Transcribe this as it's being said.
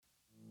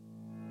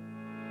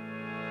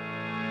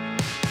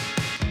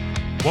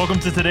Welcome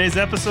to today's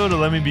episode of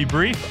Let Me Be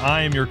Brief.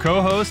 I am your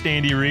co-host,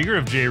 Andy Rieger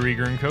of J.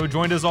 Rieger & Co.,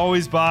 joined as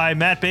always by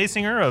Matt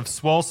Basinger of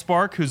Swell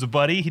Spark, who's a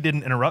buddy. He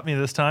didn't interrupt me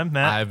this time,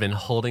 Matt. I've been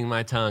holding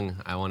my tongue.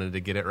 I wanted to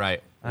get it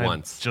right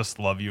once. Just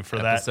love you for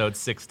that. Episode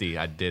 60,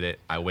 I did it.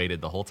 I waited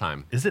the whole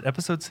time. Is it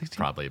episode 60?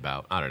 Probably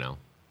about, I don't know,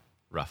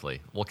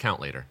 roughly. We'll count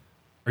later.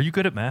 Are you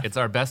good at math? It's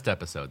our best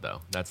episode,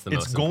 though. That's the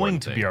most It's going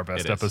important to thing. be our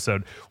best It is.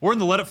 episode. We're in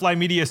the Let It Fly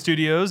Media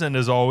Studios, and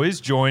as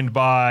always, joined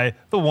by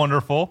the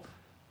wonderful,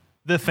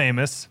 the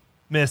famous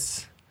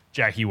Miss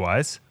Jackie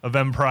Wise of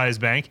Emprise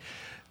Bank.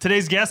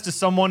 Today's guest is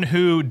someone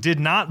who did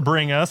not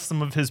bring us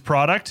some of his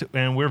product,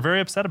 and we're very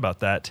upset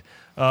about that.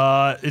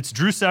 It's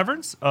Drew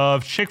Severance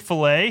of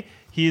Chick-fil-A.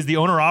 He is the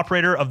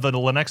owner-operator of the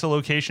Lenexa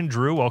location.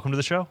 Drew, welcome to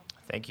the show.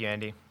 Thank you,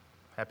 Andy.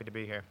 Happy to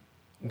be here.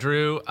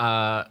 Drew,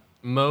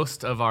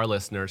 most of our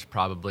listeners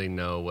probably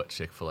know what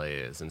Chick-fil-A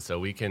is, and so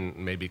we can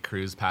maybe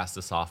cruise past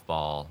the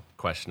softball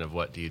question of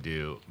what do you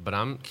do. But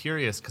I'm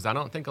curious because I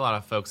don't think a lot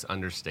of folks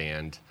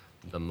understand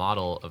the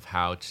model of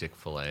how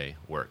Chick-fil-A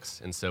works.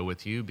 And so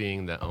with you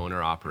being the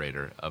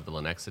owner-operator of the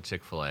Lenexa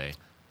Chick-fil-A,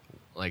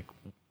 like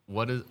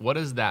what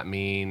does that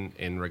mean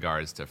in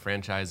regards to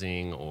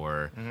franchising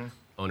or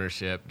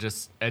ownership?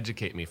 Just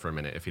educate me for a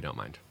minute if you don't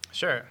mind.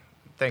 Sure.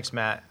 Thanks,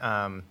 Matt.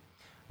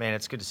 Man,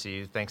 it's good to see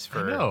you. Thanks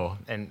for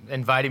and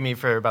inviting me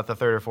for about the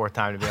third or fourth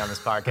time to be on this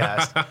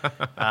podcast.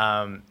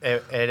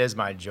 It is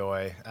my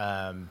joy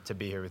to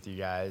be here with you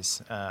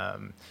guys,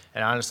 and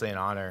honestly, an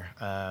honor.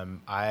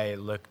 I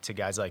look to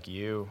guys like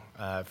you,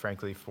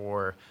 frankly,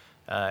 for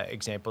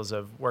examples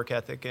of work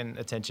ethic and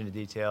attention to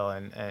detail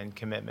and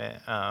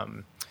commitment.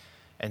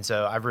 And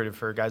so I've rooted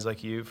for guys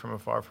like you from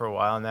afar for a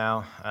while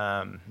now.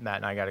 Matt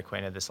and I got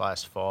acquainted this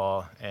last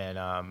fall, and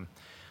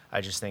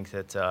I just think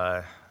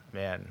that.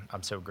 Man,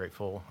 I'm so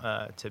grateful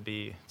to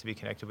be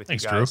connected with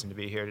Thanks, you guys Drew. and to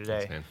be here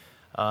today.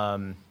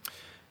 Those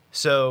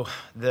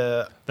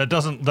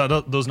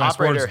nice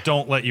operator- words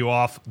don't let you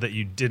off that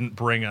you didn't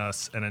bring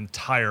us an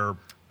entire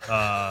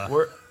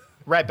Right,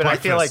 but I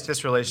feel like breakfast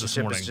this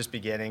relationship morning. is just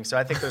beginning. So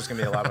I think there's going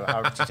to be a lot of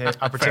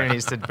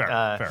opportunities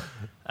to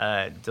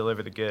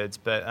deliver the goods.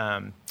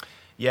 But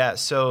yeah,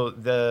 so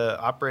the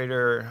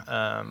operator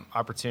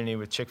opportunity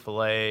with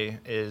Chick-fil-A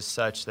is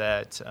such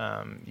that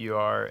you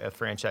are a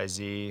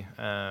franchisee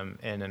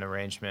in an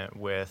arrangement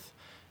with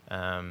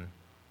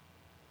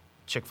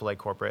Chick-fil-A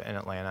corporate in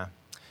Atlanta.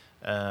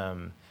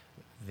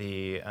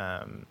 The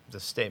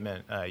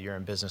statement "you're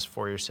in business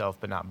for yourself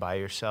but not by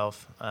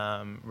yourself"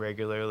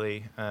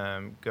 regularly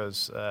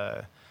goes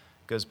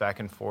back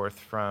and forth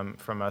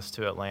from us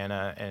to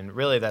Atlanta, and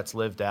really that's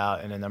lived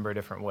out in a number of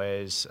different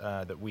ways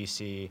that we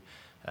see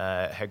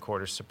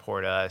headquarters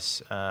support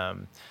us,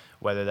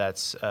 whether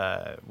that's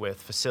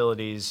with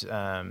facilities,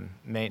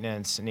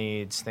 maintenance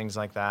needs, things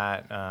like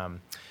that.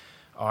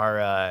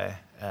 Our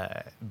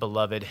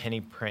beloved Henny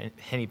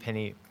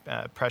Penny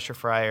pressure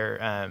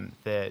fryer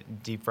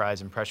that deep fries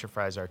and pressure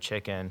fries our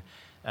chicken.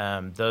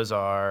 Those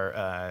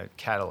are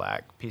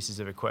Cadillac pieces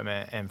of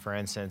equipment. And for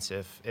instance,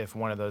 if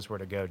one of those were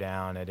to go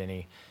down at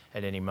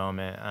any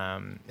moment,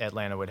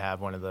 Atlanta would have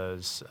one of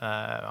those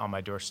on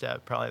my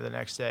doorstep probably the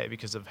next day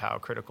because of how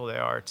critical they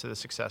are to the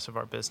success of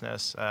our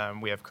business.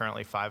 We have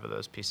currently 5 of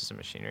those pieces of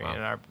machinery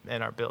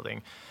in our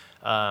building.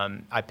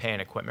 I pay an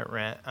equipment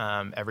rent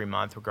every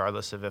month,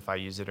 regardless of if I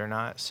use it or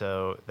not.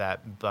 So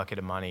that bucket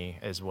of money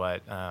is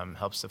what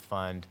helps to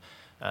fund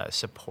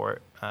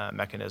support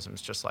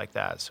mechanisms just like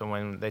that. So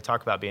when they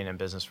talk about being in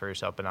business for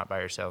yourself but not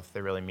by yourself,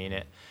 they really mean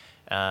it.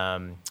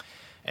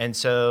 And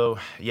so,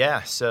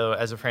 yeah, so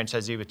as a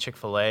franchisee with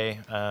Chick-fil-A,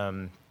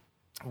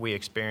 we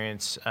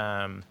experience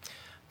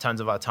tons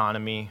of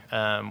autonomy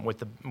with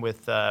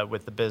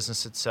the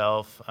business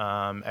itself.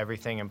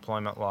 Everything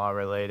employment law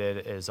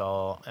related is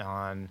all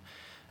on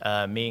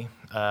me,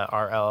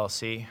 our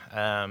LLC.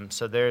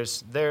 So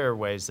there are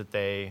ways that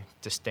they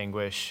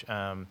distinguish.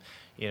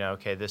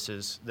 Okay, this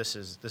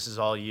is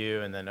all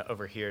you, and then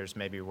over here is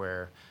maybe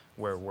where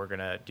we're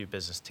gonna do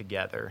business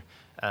together.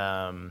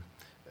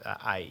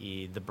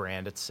 I.e. the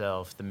brand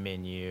itself, the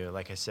menu,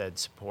 like I said,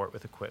 support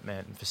with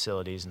equipment and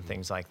facilities and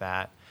things like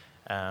that.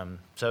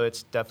 So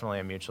it's definitely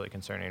a mutually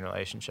concerning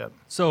relationship.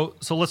 So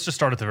let's just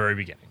start at the very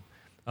beginning.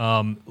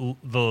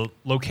 The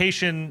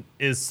location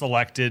is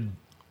selected,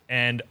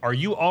 and are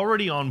you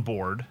already on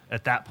board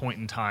at that point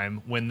in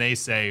time when they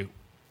say,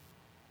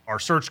 our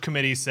search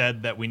committee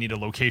said that we need a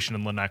location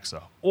in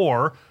Lenexa?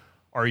 Or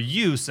are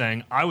you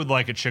saying, I would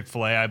like a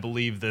Chick-fil-A, I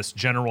believe this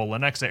general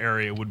Lenexa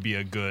area would be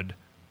a good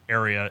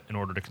area in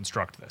order to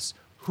construct this?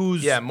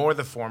 More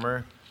the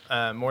former.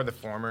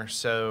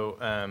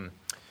 So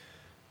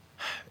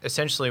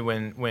essentially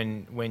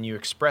when you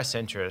express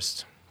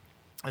interest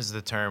is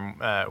the term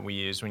we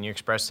use. When you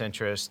express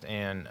interest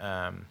in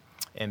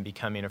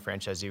becoming a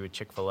franchisee with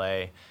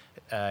Chick-fil-A,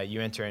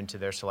 you enter into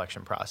their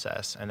selection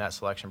process, and that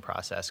selection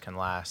process can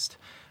last.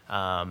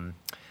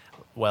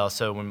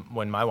 So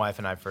when my wife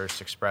and I first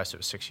expressed, it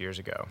was 6 years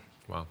ago.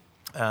 Wow.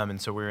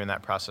 And so we were in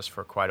that process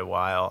for quite a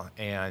while.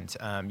 And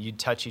you'd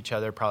touch each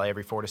other probably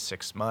every 4 to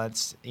 6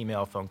 months,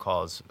 email, phone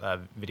calls,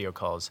 video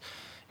calls,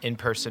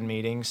 in-person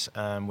meetings.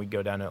 We'd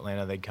go down to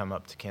Atlanta. They'd come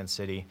up to Kansas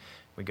City.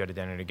 We'd go to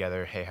dinner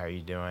together. Hey, how are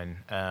you doing?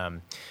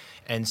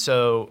 And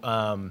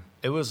so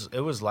it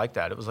was like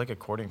that. It was like a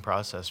courting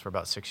process for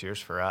about 6 years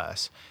for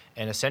us.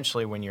 And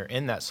essentially, when you're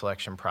in that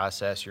selection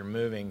process, you're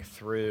moving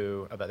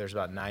through there's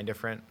about 9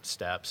 different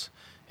steps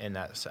in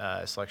that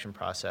selection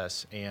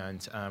process.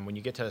 And when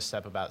you get to a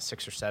step about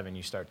 6 or 7,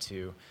 you start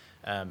to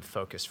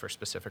focus for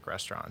specific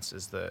restaurants.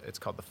 It's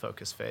called the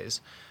focus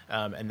phase,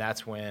 and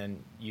that's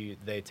when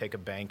they take a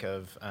bank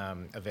of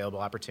available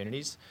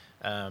opportunities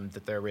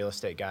that their real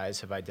estate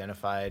guys have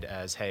identified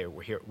as, hey,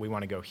 we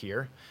want to go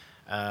here.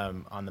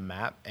 On the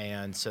map,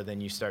 and so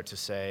then you start to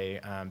say,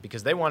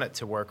 because they want it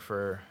to work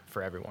for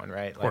everyone,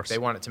 right? Like they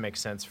want it to make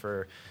sense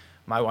for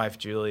my wife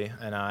Julie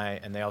and I,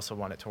 and they also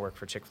want it to work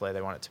for Chick-fil-A.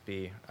 They want it to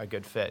be a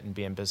good fit and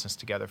be in business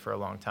together for a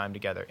long time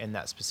together in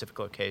that specific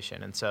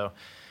location. And so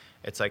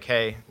it's like,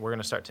 hey, we're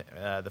going to start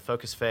the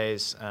focus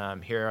phase.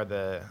 Here are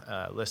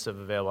the list of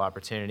available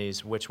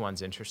opportunities. Which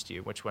ones interest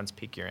you? Which ones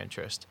pique your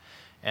interest?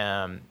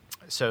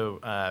 So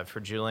for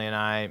Julie and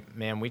I,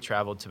 man, we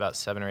traveled to about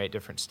 7 or 8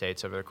 different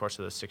states over the course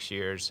of those 6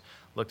 years,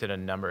 looked at a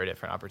number of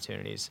different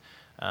opportunities.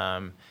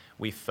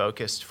 We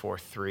focused for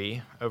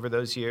 3 over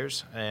those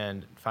years,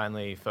 and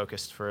finally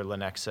focused for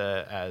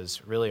Lenexa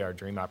as really our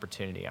dream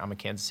opportunity. I'm a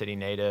Kansas City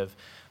native.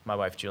 My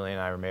wife Julie and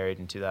I were married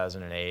in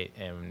 2008,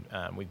 and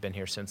we've been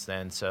here since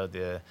then. So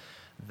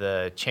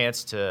the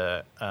chance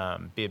to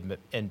be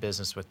in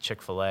business with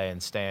Chick-fil-A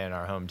and stay in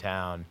our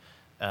hometown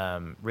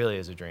really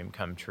is a dream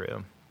come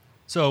true.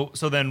 So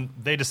then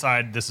they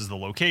decide this is the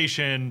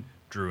location.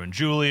 Drew and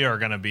Julie are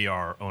going to be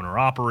our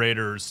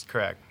owner-operators.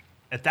 Correct.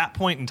 At that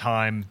point in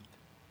time,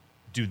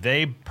 do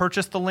they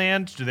purchase the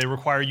land? Do they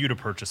require you to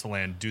purchase the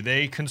land? Do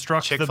they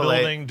construct the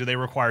building? Do they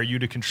require you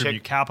to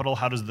contribute capital?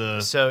 How does the...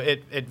 So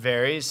it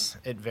varies.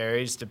 It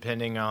varies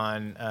depending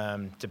on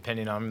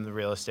the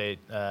real estate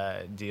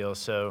deal.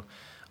 So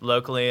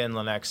locally in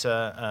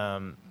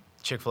Lenexa,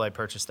 Chick-fil-A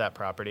purchased that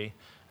property.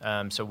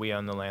 So we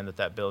own the land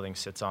that building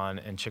sits on,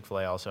 and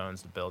Chick-fil-A also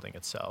owns the building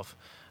itself.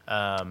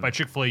 By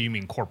Chick-fil-A, you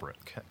mean corporate?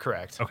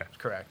 Correct. Okay.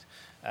 Correct.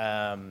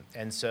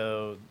 And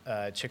so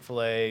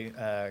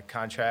Chick-fil-A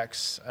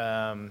contracts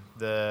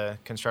the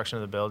construction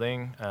of the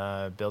building,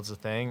 builds the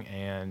thing,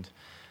 and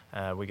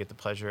we get the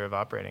pleasure of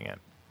operating it.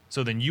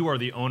 So then you are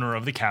the owner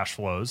of the cash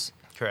flows.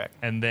 Correct.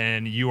 And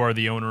then you are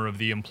the owner of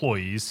the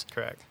employees.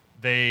 Correct.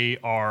 They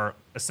are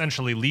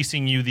essentially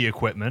leasing you the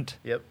equipment.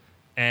 Yep.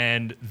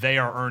 And they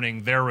are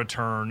earning their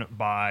return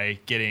by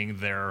getting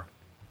their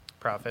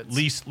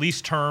profits,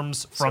 lease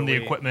terms from the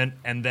equipment,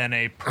 and then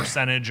a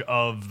percentage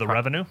of the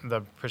revenue.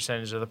 The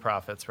percentage of the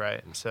profits,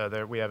 right?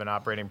 So we have an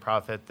operating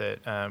profit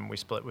that we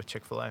split with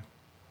Chick-fil-A.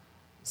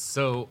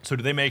 So do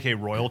they make a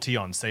royalty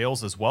on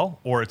sales as well,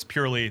 or it's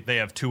purely they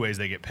have 2 ways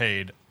they get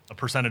paid: a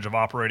percentage of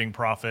operating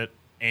profit,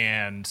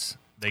 and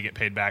they get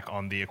paid back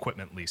on the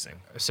equipment leasing?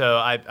 So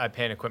I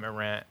pay an equipment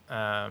rent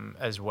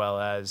as well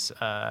as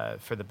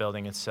for the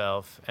building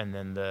itself, and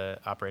then the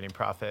operating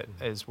profit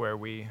is where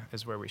we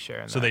share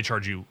in that. So they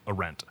charge you a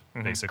rent,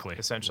 basically.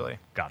 Essentially.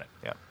 Got it.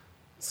 Yeah.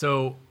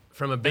 So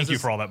from a business... Thank you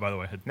for all that, by the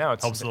way. It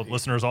helps the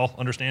listeners all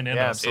understand. And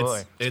yeah, us.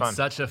 absolutely. It's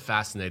such a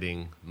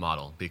fascinating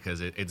model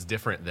because it's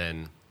different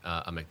than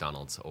a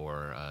McDonald's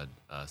or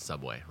a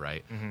Subway,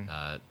 right?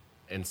 Mm-hmm.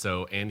 And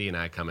so Andy and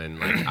I come in,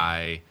 like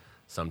I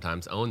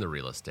sometimes own the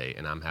real estate,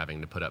 and I'm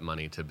having to put up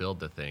money to build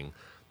the thing.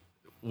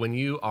 When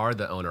you are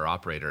the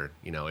owner-operator,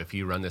 if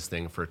you run this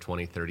thing for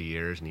 20, 30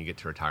 years and you get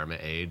to retirement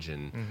age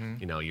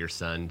and, your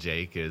son,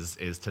 Jake,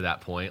 is to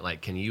that point,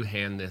 like, can you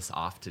hand this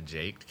off to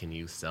Jake? Can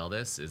you sell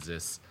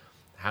this?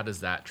 How does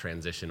that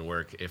transition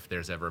work if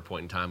there's ever a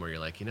point in time where you're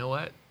like, you know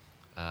what,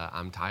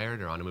 I'm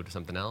tired, or I want to move to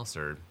something else,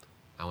 or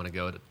I want to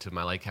go to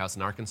my lake house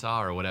in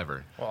Arkansas, or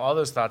whatever? Well, all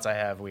those thoughts I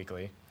have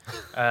weekly.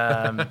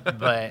 But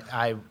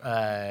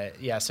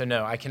so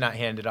no, I cannot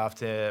hand it off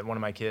to one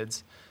of my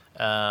kids.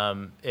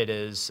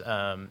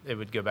 It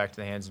would go back to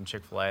the hands of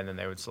Chick-fil-A, and then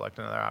they would select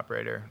another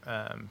operator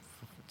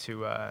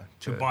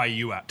to buy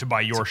you out, to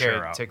buy your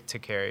share out, to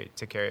carry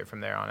it from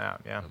there on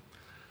out. Yeah.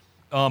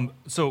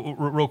 So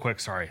real quick,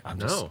 sorry, I'm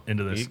just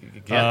into this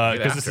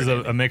because this is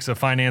a mix of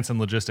finance and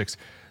logistics.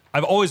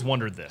 I've always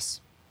wondered this.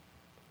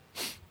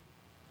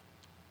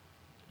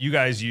 You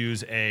guys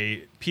use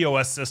a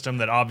POS system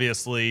that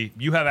obviously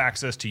you have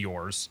access to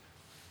yours,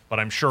 but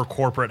I'm sure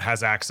corporate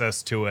has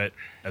access to it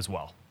as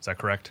well. Is that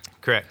correct?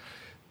 Correct.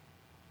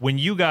 When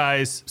you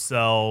guys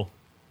sell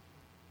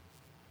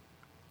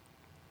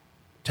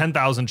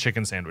 10,000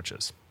 chicken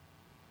sandwiches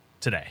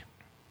today,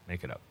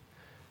 make it up,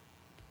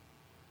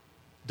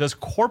 does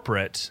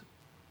corporate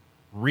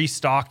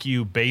restock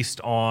you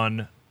based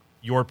on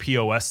your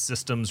POS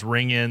system's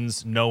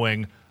ring-ins,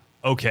 knowing,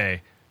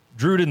 okay,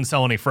 Drew didn't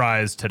sell any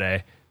fries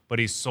today, but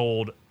he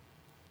sold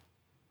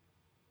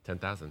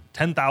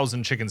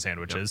 10,000 chicken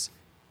sandwiches. Yep.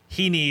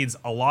 He needs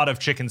a lot of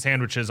chicken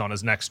sandwiches on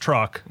his next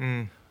truck,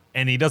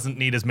 and he doesn't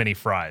need as many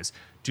fries.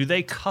 Do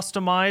they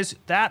customize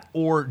that,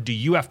 or do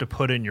you have to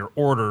put in your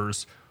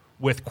orders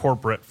with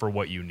corporate for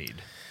what you need?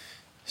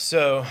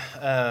 So,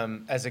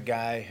 as a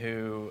guy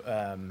who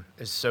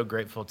is so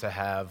grateful to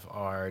have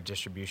our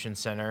distribution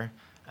center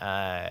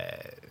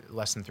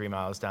less than 3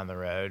 miles down the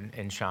road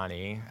in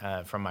Shawnee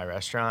from my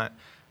restaurant.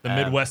 The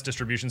Midwest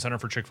Distribution Center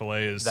for Chick-fil-A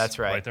is That's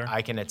right. there?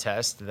 I can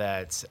attest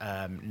that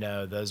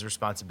no, those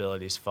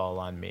responsibilities fall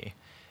on me.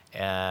 We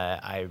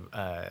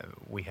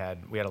had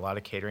a lot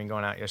of catering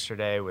going out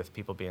yesterday with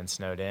people being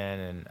snowed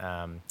in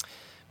and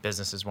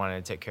businesses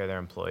wanting to take care of their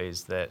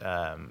employees that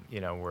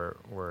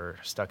were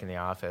stuck in the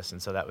office,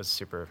 and so that was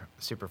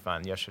super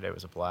fun. Yesterday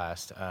was a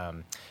blast.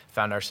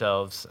 Found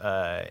ourselves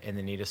in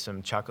the need of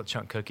some chocolate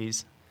chunk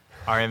cookies.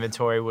 Our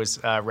inventory was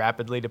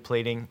rapidly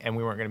depleting, and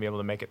we weren't going to be able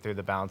to make it through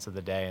the balance of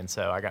the day. And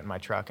so I got in my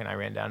truck and I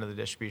ran down to the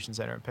distribution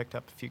center and picked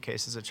up a few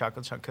cases of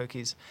chocolate chunk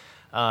cookies.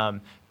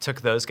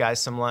 Took those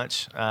guys some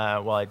lunch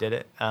while I did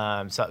it.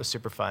 So it was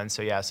super fun.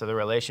 So yeah, so the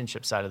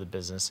relationship side of the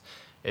business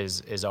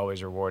is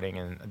always rewarding,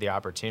 and the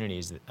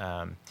opportunities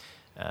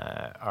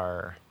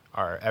are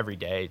every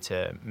day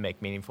to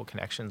make meaningful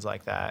connections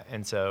like that.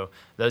 And so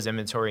those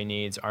inventory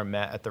needs are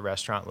met at the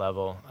restaurant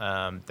level.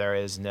 There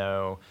is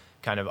no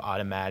kind of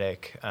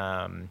automatic,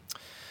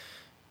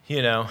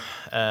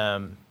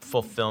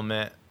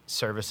 fulfillment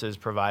services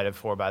provided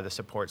for by the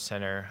support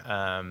center.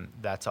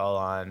 That's all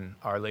on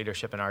our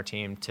leadership and our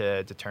team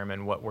to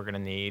determine what we're going to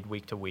need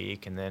week to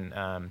week, and then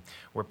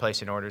we're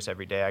placing orders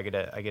every day. I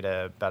get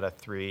about a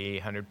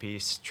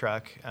 300-piece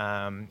truck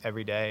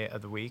every day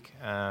of the week,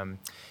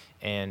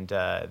 and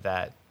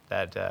that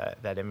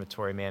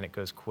inventory, man, it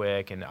goes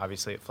quick, and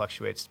obviously it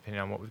fluctuates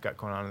depending on what we've got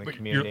going on in the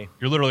community.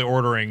 You're literally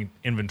ordering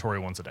inventory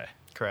once a day.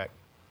 Correct.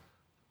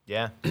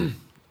 Yeah. All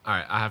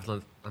right,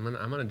 I'm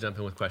gonna jump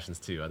in with questions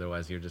too.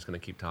 Otherwise, you're just gonna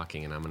keep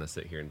talking, and I'm gonna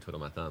sit here and twiddle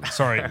my thumbs.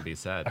 Sorry, and be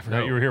sad. I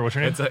forgot you were here. What's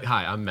your name?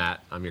 Hi, I'm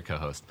Matt. I'm your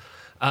co-host.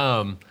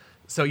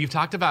 So you've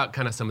talked about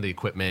kind of some of the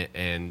equipment,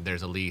 and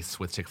there's a lease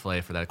with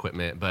Chick-fil-A for that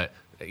equipment, but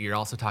you're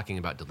also talking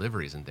about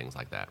deliveries and things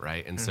like that,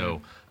 right? And so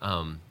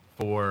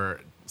for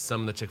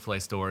some of the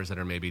Chick-fil-A stores that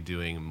are maybe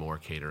doing more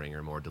catering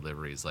or more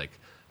deliveries, like,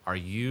 are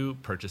you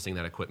purchasing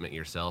that equipment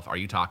yourself? Are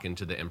you talking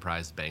to the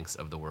Emprise Banks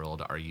of the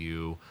world? Are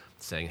you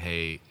saying,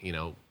 hey,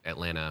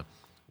 Atlanta,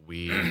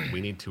 we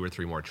need 2 or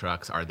 3 more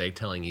trucks? Are they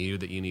telling you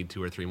that you need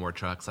 2 or 3 more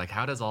trucks? Like,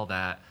 how does all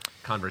that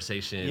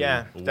conversation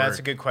work? That's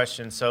a good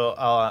question. So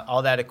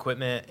all that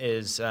equipment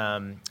is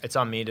it's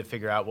on me to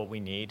figure out what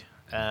we need,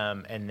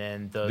 and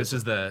then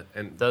those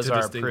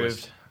are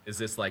approved. Is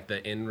this like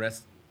the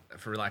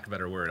for lack of a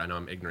better word, I know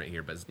I'm ignorant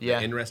here, but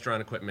the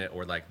in-restaurant equipment,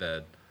 or like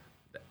the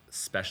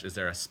special? Is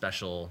there a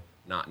special,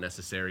 not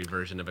necessary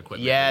version of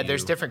equipment? Yeah,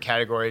 there's different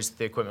categories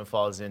the equipment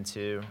falls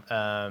into.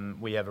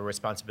 We have a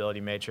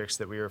responsibility matrix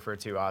that we refer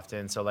to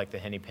often. So like the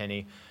Henny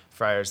Penny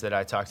fryers that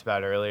I talked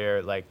about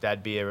earlier, like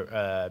that'd be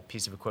a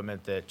piece of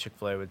equipment that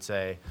Chick-fil-A would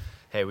say,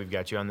 hey, we've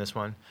got you on this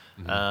one.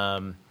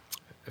 Mm-hmm.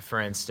 For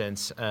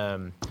instance,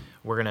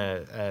 we're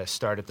going to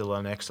start at the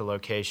Lenexa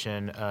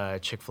location,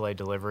 Chick-fil-A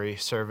delivery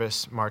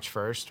service March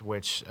 1st,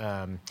 which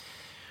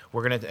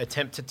we're going to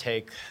attempt to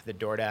take the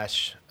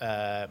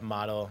DoorDash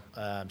model.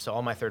 So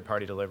all my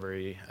third-party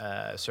delivery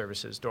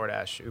services,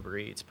 DoorDash, Uber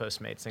Eats,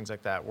 Postmates, things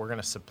like that, we're going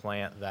to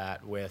supplant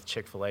that with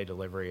Chick-fil-A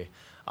delivery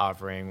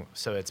offering.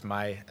 So it's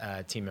my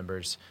team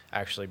members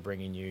actually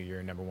bringing you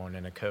your number one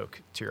and a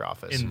Coke to your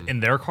office. In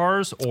their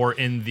cars or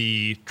in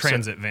the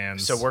transit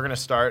vans? So we're going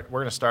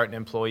to start in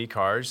employee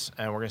cars,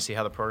 and we're going to see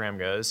how the program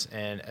goes.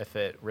 And if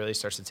it really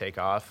starts to take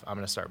off, I'm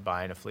going to start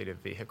buying a fleet of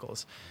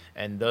vehicles.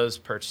 And those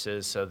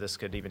purchases, so this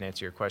could even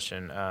answer your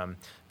question,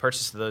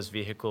 purchase of those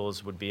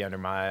vehicles would be under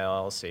my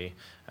LLC.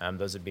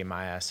 Those would be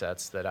my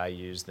assets that I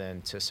use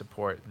then to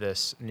support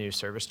this new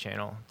service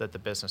channel that the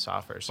business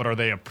offers. But are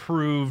they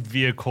approved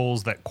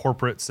vehicles that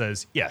corporate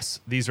says,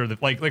 yes, these are the,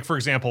 like for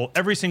example,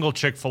 every single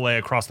Chick-fil-A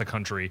across the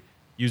country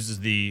uses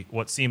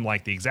what seem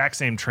like the exact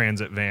same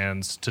transit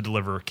vans to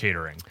deliver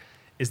catering.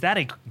 Is that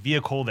a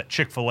vehicle that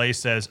Chick-fil-A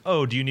says,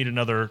 oh, do you need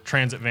another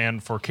transit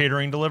van for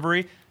catering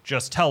delivery?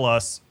 Just tell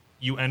us.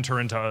 You have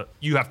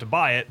to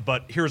buy it,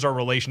 but here's our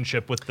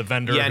relationship with the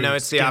vendor. Yeah, no,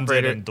 it's the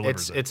operator. And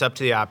delivers it's up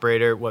to the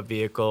operator what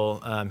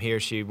vehicle he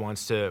or she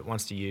wants to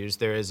use.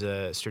 There is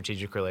a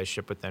strategic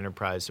relationship with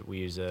Enterprise that we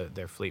use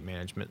their fleet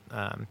management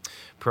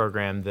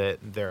program. That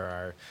there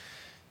are,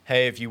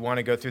 hey, if you want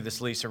to go through this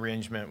lease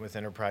arrangement with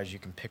Enterprise, you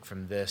can pick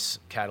from this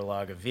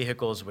catalog of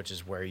vehicles, which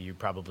is where you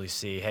probably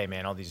see, hey,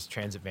 man, all these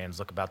transit vans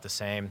look about the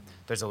same.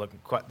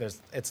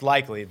 It's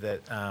likely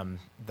that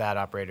that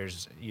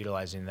operator's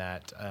utilizing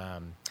that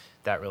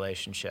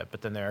relationship.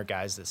 But then there are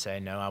guys that say,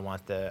 no,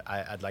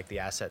 I'd like the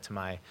asset to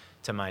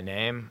my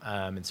name.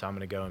 And so I'm going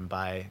to go and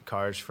buy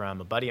cars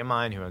from a buddy of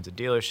mine who owns a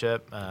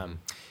dealership.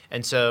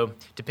 And so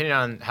depending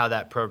on how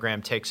that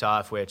program takes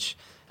off, which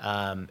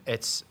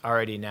it's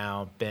already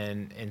now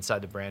been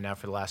inside the brand now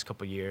for the last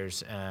couple of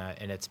years,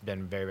 and it's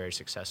been very, very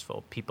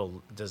successful.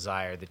 People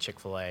desire the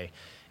Chick-fil-A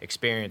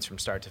experience from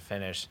start to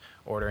finish,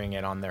 ordering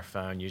it on their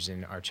phone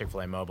using our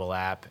Chick-fil-A mobile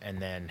app,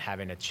 and then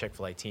having a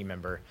Chick-fil-A team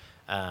member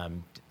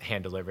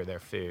hand deliver their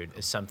food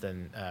is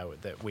something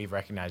that we've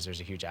recognized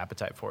there's a huge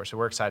appetite for. So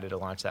we're excited to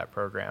launch that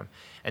program.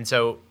 And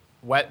so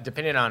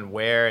depending on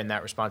where in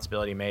that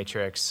responsibility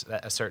matrix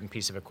a certain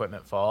piece of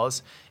equipment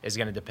falls is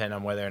going to depend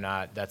on whether or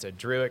not that's a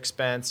Drew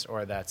expense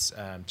or that's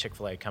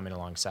Chick-fil-A coming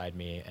alongside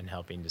me and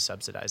helping to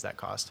subsidize that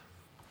cost.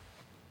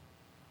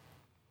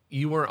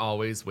 You were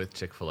always with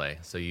Chick-fil-A,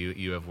 so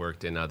you have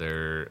worked in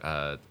other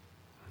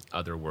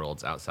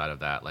worlds outside of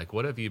that. Like,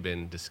 what have you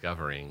been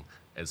discovering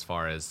as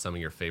far as some of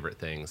your favorite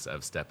things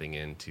of stepping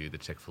into the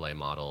Chick-fil-A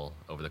model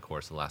over the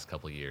course of the last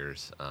couple of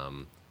years?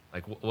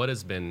 Like, what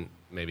has been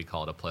maybe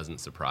called a pleasant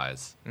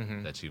surprise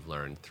that you've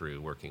learned through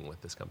working with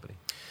this company?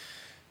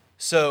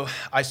 So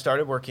I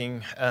started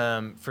working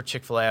for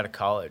Chick-fil-A out of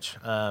college.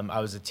 I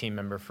was a team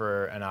member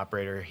for an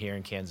operator here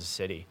in Kansas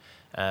City,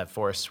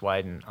 Forrest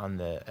Swiden,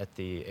 at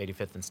the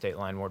 85th and State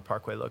Line Ward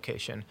Parkway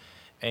location.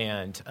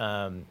 And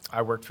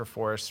I worked for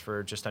Forrest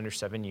for just under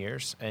 7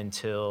 years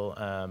until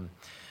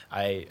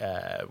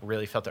I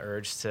really felt the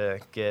urge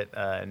to get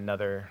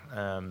another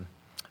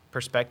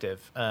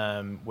perspective,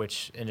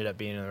 which ended up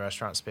being in the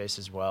restaurant space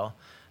as well.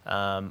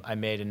 I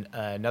made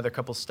another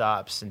couple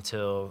stops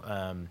until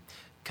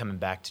coming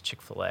back to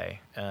Chick-fil-A.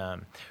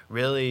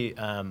 Really,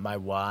 my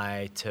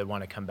why to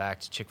want to come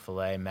back to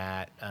Chick-fil-A,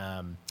 Matt,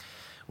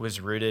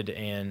 was rooted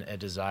in a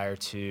desire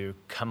to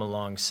come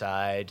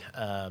alongside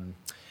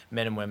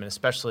men and women,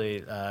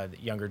 especially the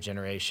younger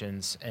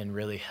generations, and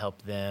really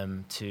help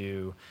them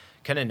to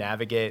kind of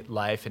navigate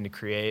life and to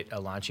create a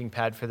launching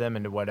pad for them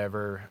into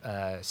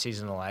whatever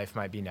season of life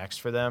might be next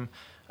for them.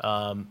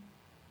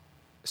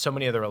 So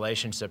many of the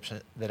relationships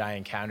that I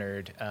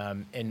encountered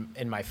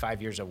in my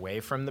 5 years away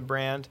from the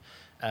brand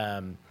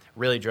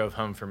really drove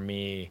home for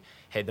me,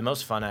 hey, the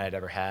most fun I had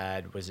ever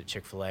had was at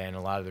Chick-fil-A, and a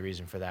lot of the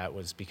reason for that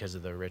was because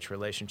of the rich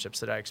relationships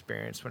that I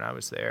experienced when I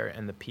was there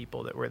and the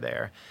people that were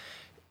there.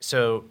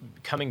 So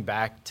coming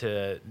back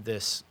to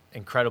this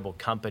incredible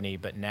company,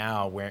 but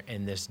now we're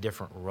in this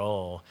different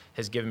role,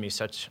 has given me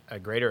such a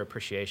greater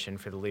appreciation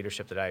for the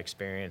leadership that I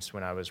experienced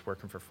when I was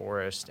working for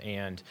Forrest,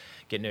 and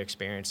getting to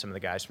experience some of the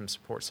guys from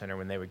Support Center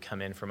when they would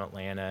come in from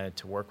Atlanta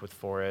to work with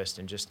Forrest,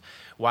 and just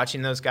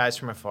watching those guys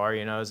from afar.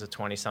 As a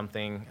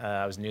 20-something,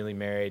 I was newly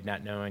married,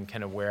 not knowing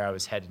kind of where I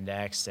was headed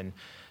next, and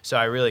so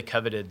I really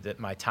coveted that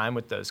my time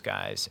with those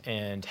guys,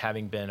 and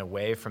having been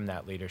away from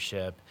that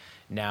leadership,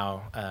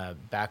 now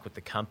back with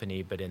the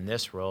company, but in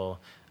this role,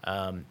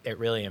 it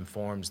really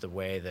informs the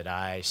way that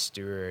I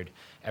steward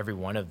every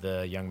one of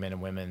the young men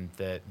and women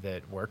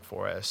that work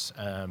for us.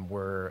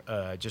 We're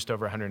just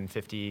over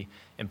 150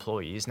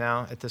 employees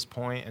now at this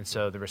point, and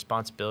so the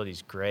responsibility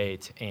is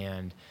great,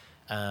 and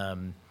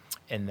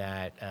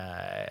that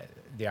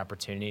the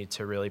opportunity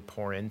to really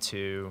pour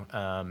into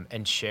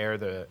and share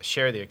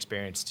the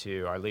experience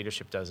too. Our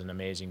leadership does an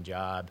amazing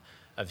job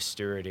of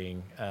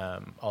stewarding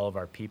all of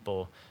our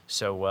people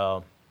so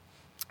well.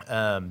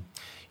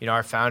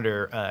 Our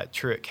founder,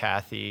 Truett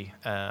Cathy,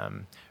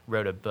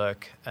 wrote a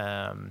book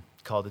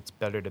called "It's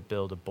Better to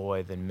Build a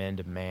Boy Than Mend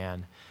a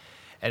Man."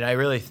 And I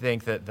really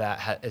think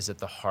that is at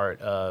the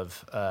heart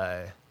of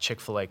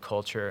Chick-fil-A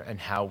culture and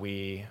how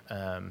we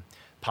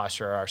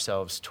posture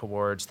ourselves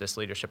towards this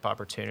leadership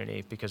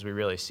opportunity, because we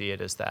really see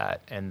it as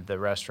that, and the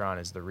restaurant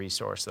is the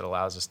resource that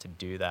allows us to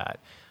do that.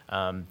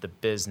 The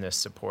business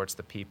supports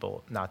the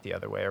people, not the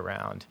other way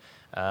around.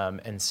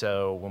 And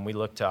so when we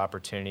look to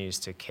opportunities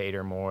to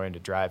cater more and to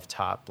drive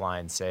top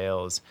line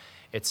sales,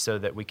 it's so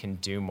that we can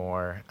do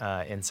more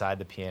inside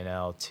the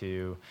P&L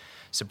to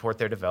support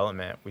their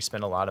development. We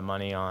spend a lot of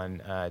money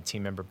on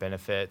team member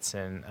benefits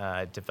and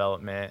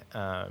development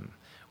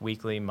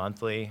weekly,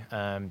 monthly,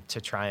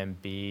 to try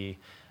and be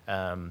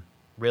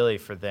really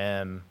for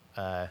them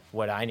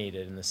what I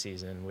needed in the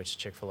season, which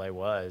Chick-fil-A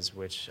was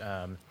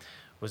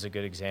a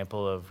good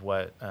example of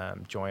what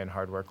joy and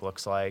hard work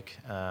looks like,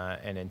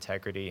 and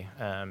integrity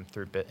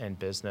in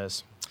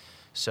business.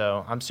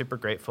 So I'm super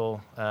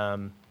grateful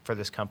for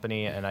this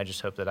company, and I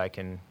just hope that I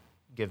can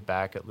give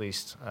back at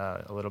least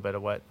a little bit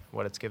of what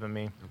it's given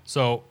me.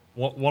 So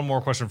one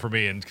more question for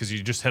me, and because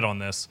you just hit on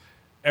this,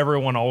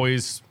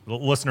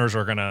 listeners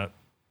are going to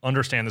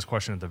understand this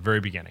question at the very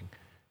beginning.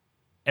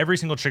 Every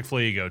single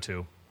Chick-fil-A you go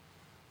to,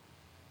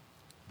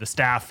 the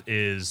staff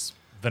is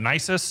the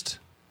nicest.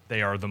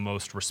 They are the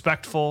most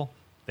respectful.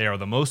 They are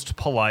the most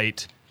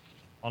polite.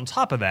 On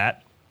top of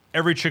that,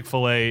 every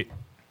Chick-fil-A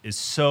is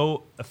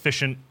so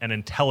efficient and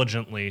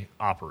intelligently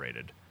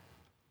operated.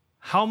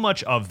 How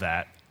much of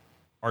that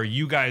are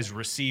you guys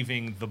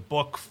receiving the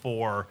book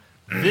for,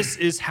 this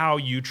is how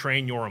you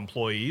train your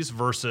employees,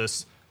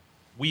 versus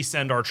we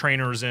send our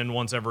trainers in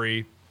once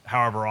every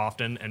however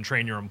often and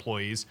train your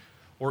employees?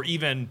 Or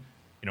even,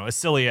 as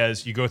silly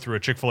as you go through a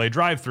Chick-fil-A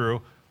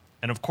drive-through,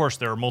 and of course,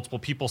 there are multiple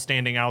people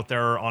standing out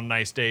there on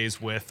nice days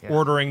with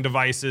ordering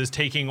devices,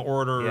 taking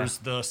orders.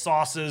 Yeah. The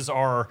sauces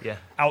are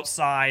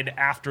outside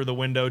after the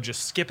window,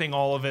 just skipping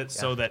all of it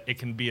so that it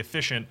can be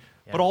efficient.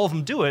 Yeah. But all of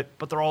them do it,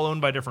 but they're all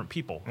owned by different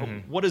people.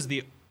 Mm-hmm. What is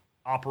the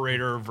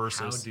operator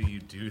versus... How do you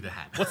do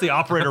that? What's the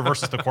operator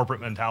versus the corporate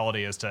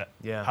mentality as to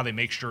how they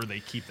make sure they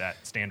keep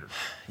that standard?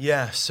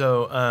 Yeah,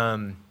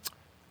 so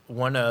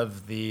one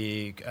of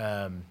the...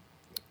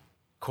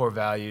 core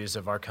values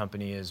of our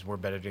company is we're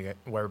better together.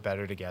 We're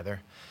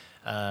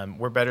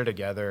better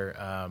together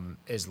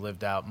is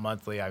lived out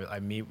monthly. I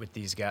meet with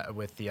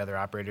with the other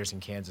operators in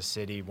Kansas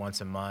City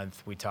once a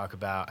month. We talk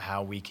about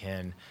how we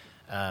can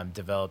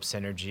develop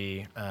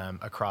synergy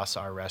across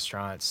our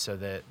restaurants so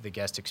that the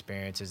guest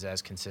experience is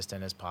as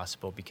consistent as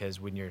possible. Because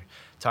when you're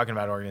talking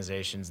about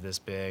organizations this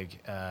big,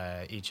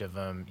 each of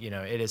them,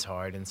 it is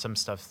hard, and some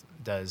stuff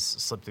does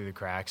slip through the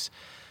cracks.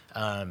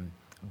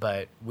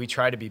 But we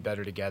try to be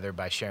better together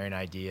by sharing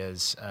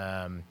ideas,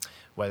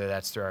 whether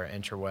that's through our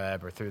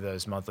interweb or through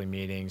those monthly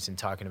meetings and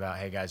talking about,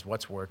 hey guys,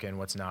 what's working,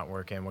 what's not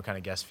working, what kind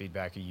of guest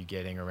feedback are you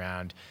getting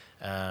around,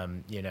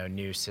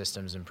 new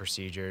systems and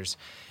procedures.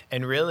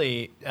 And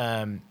really,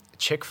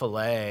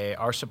 Chick-fil-A,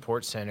 our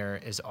support center,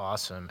 is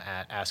awesome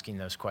at asking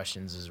those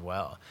questions as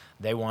well.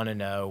 They want to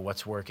know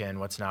what's working,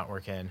 what's not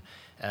working,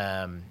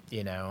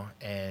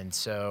 and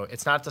so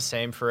it's not the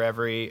same for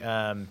every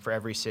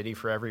city,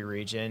 for every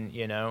region.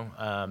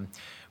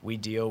 We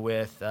deal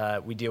with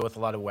a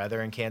lot of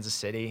weather in Kansas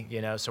City,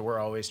 so we're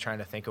always trying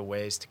to think of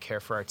ways to care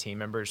for our team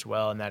members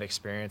well, and that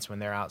experience when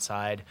they're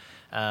outside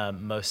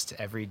most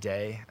every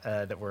day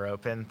that we're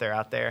open, they're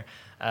out there,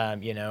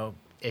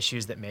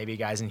 issues that maybe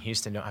guys in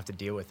Houston don't have to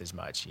deal with as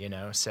much,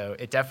 so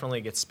it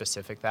definitely gets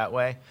specific that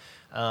way.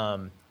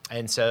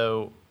 And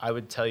so I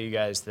would tell you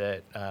guys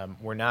that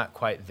we're not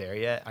quite there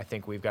yet. I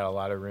think we've got a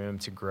lot of room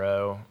to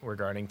grow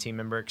regarding team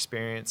member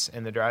experience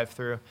in the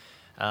drive-thru.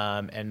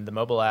 And the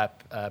mobile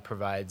app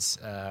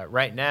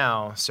right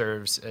now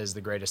serves as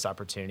the greatest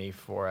opportunity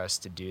for us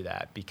to do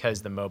that,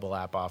 because the mobile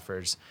app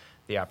offers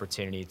the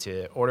opportunity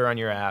to order on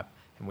your app.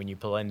 And when you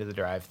pull into the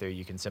drive-thru,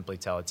 you can simply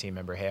tell a team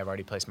member, hey, I've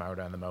already placed my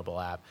order on the mobile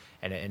app.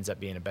 And it ends up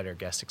being a better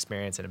guest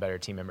experience and a better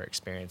team member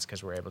experience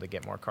because we're able to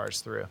get more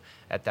cars through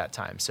at that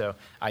time. So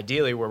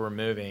ideally, where we're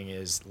moving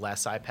is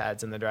less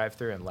iPads in the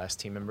drive-thru and less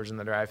team members in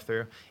the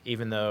drive-thru,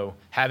 even though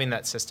having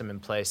that system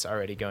in place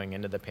already going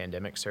into the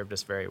pandemic served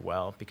us very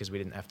well because we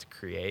didn't have to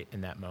create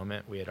in that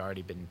moment. We had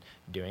already been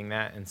doing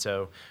that. And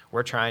so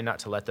we're trying not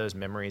to let those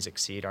memories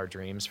exceed our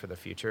dreams for the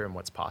future and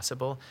what's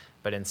possible,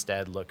 but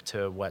instead look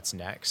to what's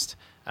next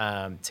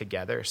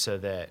together so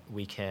that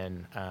we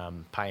can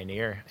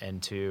pioneer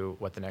into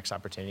what the next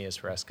opportunity is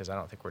for us, because I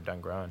don't think we're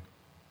done growing.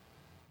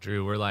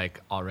 Drew, we're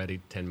like already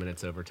 10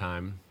 minutes over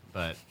time,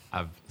 but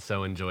I've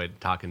so enjoyed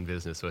talking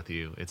business with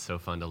you. It's so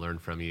fun to learn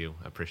from you.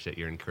 I appreciate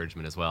your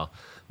encouragement as well.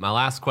 My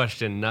last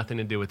question, nothing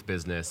to do with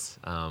business,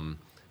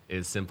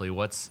 is simply,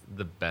 what's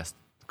the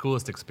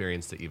coolest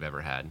experience that you've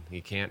ever had?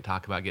 You can't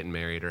talk about getting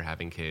married or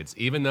having kids,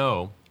 even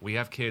though we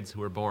have kids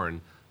who were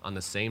born on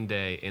the same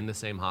day in the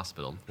same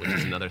hospital, which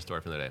is another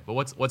story from the day. But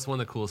what's one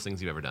of the coolest things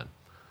you've ever done?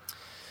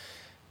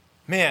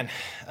 Man,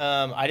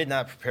 I did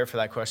not prepare for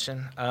that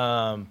question,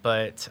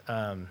 but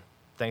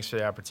thanks for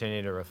the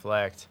opportunity to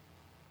reflect.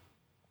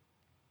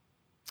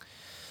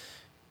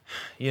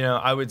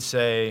 I would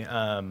say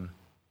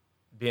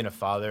being a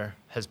father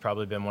has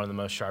probably been one of the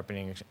most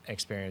sharpening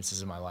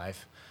experiences of my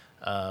life.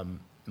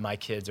 My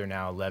kids are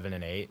now 11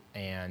 and 8,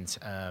 and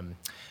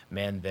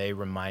man, they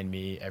remind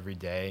me every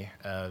day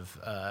of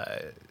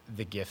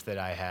the gift that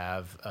I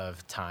have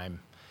of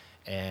time,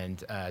 and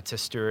to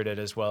steward it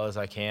as well as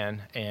I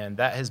can. And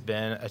that has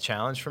been a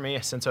challenge for me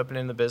since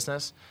opening the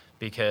business,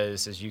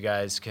 because as you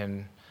guys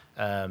can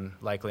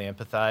likely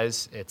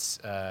empathize,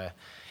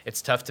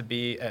 it's tough to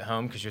be at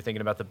home because you're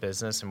thinking about the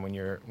business, and when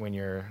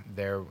you're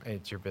there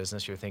at your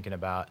business, you're thinking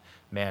about,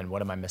 man,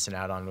 what am I missing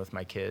out on with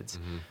my kids?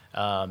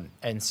 Mm-hmm.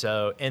 And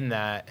so in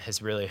that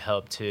has really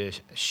helped to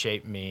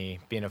shape me.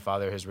 Being a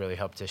father has really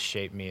helped to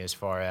shape me as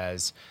far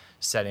as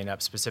setting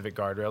up specific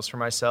guardrails for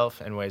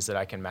myself in ways that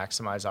I can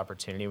maximize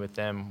opportunity with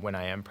them when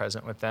I am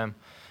present with them.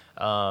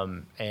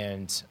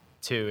 And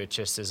two, it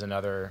just is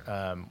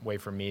another way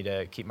for me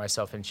to keep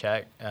myself in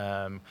check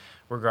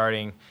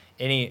regarding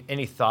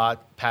any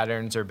thought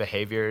patterns or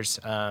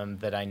behaviors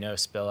that I know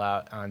spill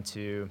out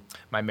onto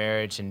my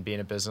marriage and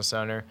being a business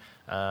owner.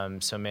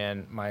 So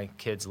man, my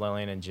kids,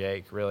 Lillian and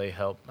Jake, really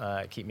help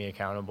keep me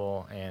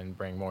accountable and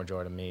bring more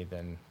joy to me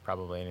than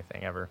probably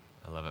anything ever.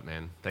 I love it,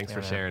 man. Thanks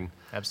for sharing.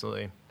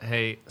 Absolutely.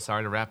 Hey,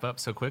 sorry to wrap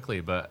up so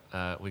quickly, but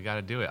we got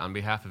to do it. On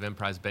behalf of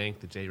Emprise Bank,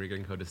 the J.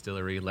 Rieger & Co.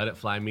 Distillery, Let It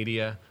Fly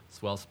Media,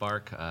 Swell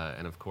Spark,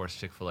 and of course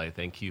Chick-fil-A,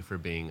 thank you for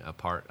being a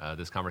part of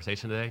this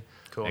conversation today.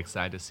 Cool.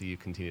 Excited to see you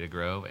continue to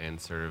grow and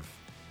serve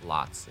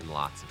lots and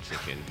lots of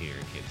chicken here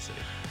in Kansas City.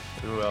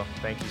 We will.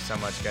 Thank you so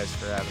much, guys,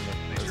 for having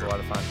me. It was a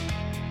lot of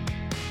fun.